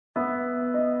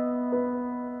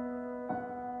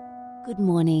Good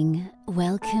morning.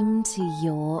 Welcome to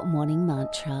your morning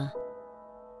mantra.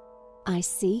 I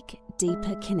seek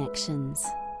deeper connections.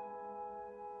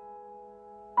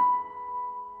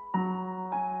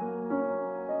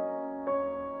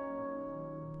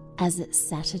 As it's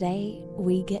Saturday,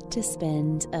 we get to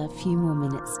spend a few more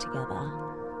minutes together.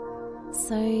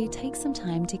 So take some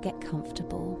time to get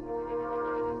comfortable.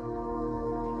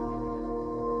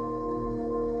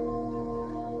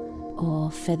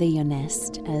 Or feather your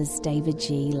nest, as David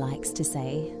G likes to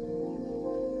say.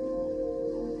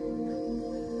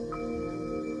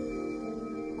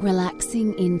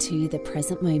 Relaxing into the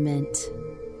present moment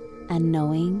and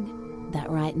knowing that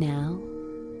right now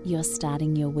you're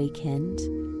starting your weekend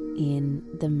in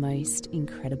the most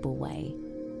incredible way.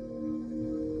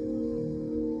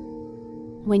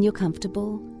 When you're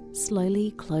comfortable,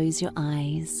 slowly close your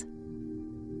eyes.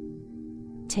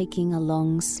 Taking a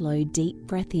long, slow, deep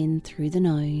breath in through the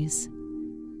nose.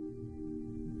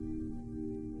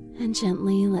 And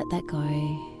gently let that go.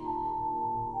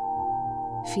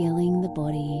 Feeling the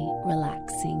body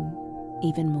relaxing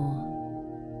even more.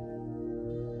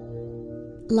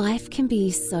 Life can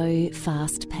be so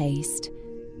fast-paced.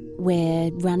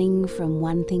 We're running from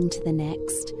one thing to the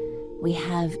next. We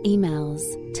have emails,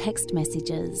 text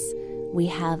messages. We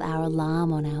have our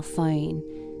alarm on our phone.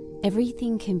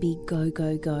 Everything can be go,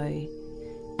 go, go,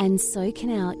 and so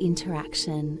can our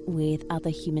interaction with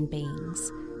other human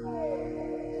beings.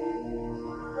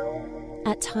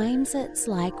 At times it's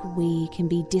like we can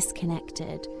be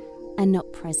disconnected and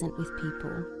not present with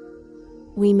people.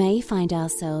 We may find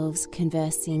ourselves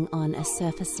conversing on a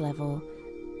surface level,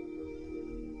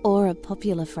 or a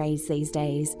popular phrase these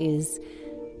days is,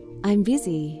 I'm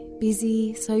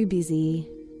busy, so busy.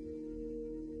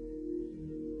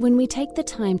 When we take the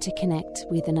time to connect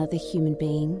with another human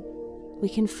being, we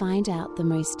can find out the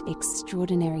most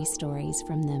extraordinary stories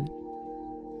from them.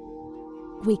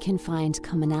 We can find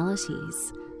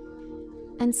commonalities,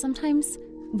 and sometimes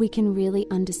we can really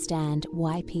understand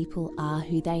why people are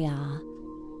who they are,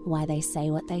 why they say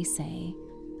what they say.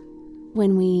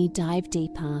 When we dive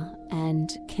deeper and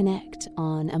connect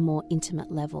on a more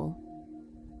intimate level,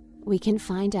 we can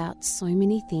find out so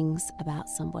many things about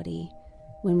somebody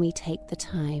when we take the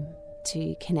time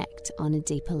to connect on a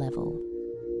deeper level.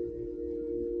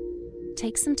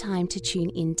 Take some time to tune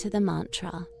into the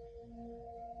mantra.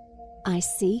 I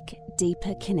seek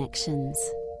deeper connections.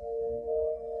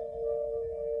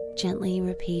 Gently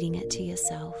repeating it to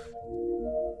yourself.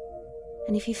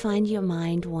 And if you find your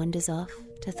mind wanders off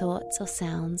to thoughts or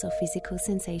sounds or physical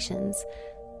sensations,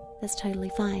 that's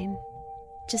totally fine.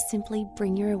 Just simply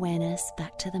bring your awareness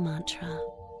back to the mantra.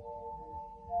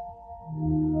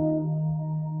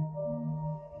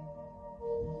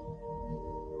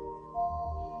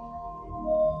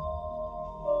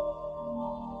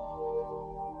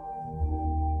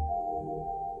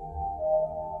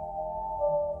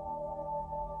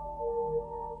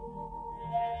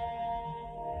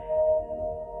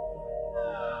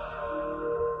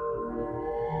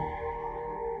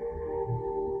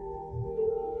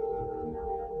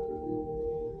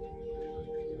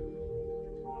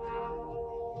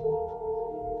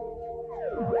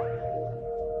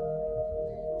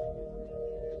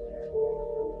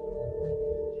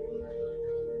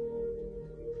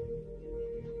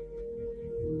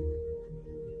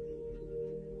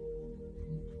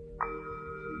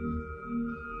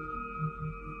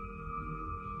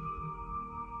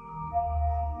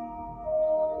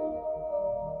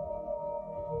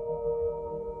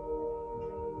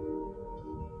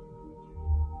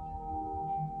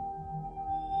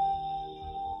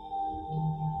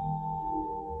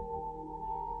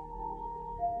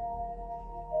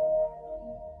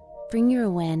 Bring your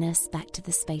awareness back to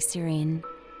the space you're in.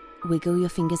 Wiggle your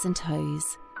fingers and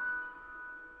toes.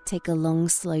 Take a long,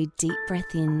 slow, deep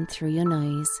breath in through your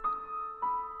nose.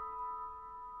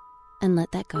 And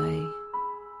let that go.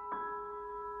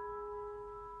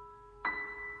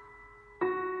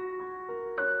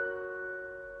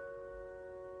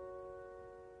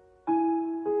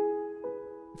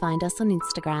 Find us on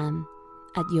Instagram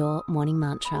at Your Morning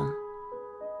Mantra.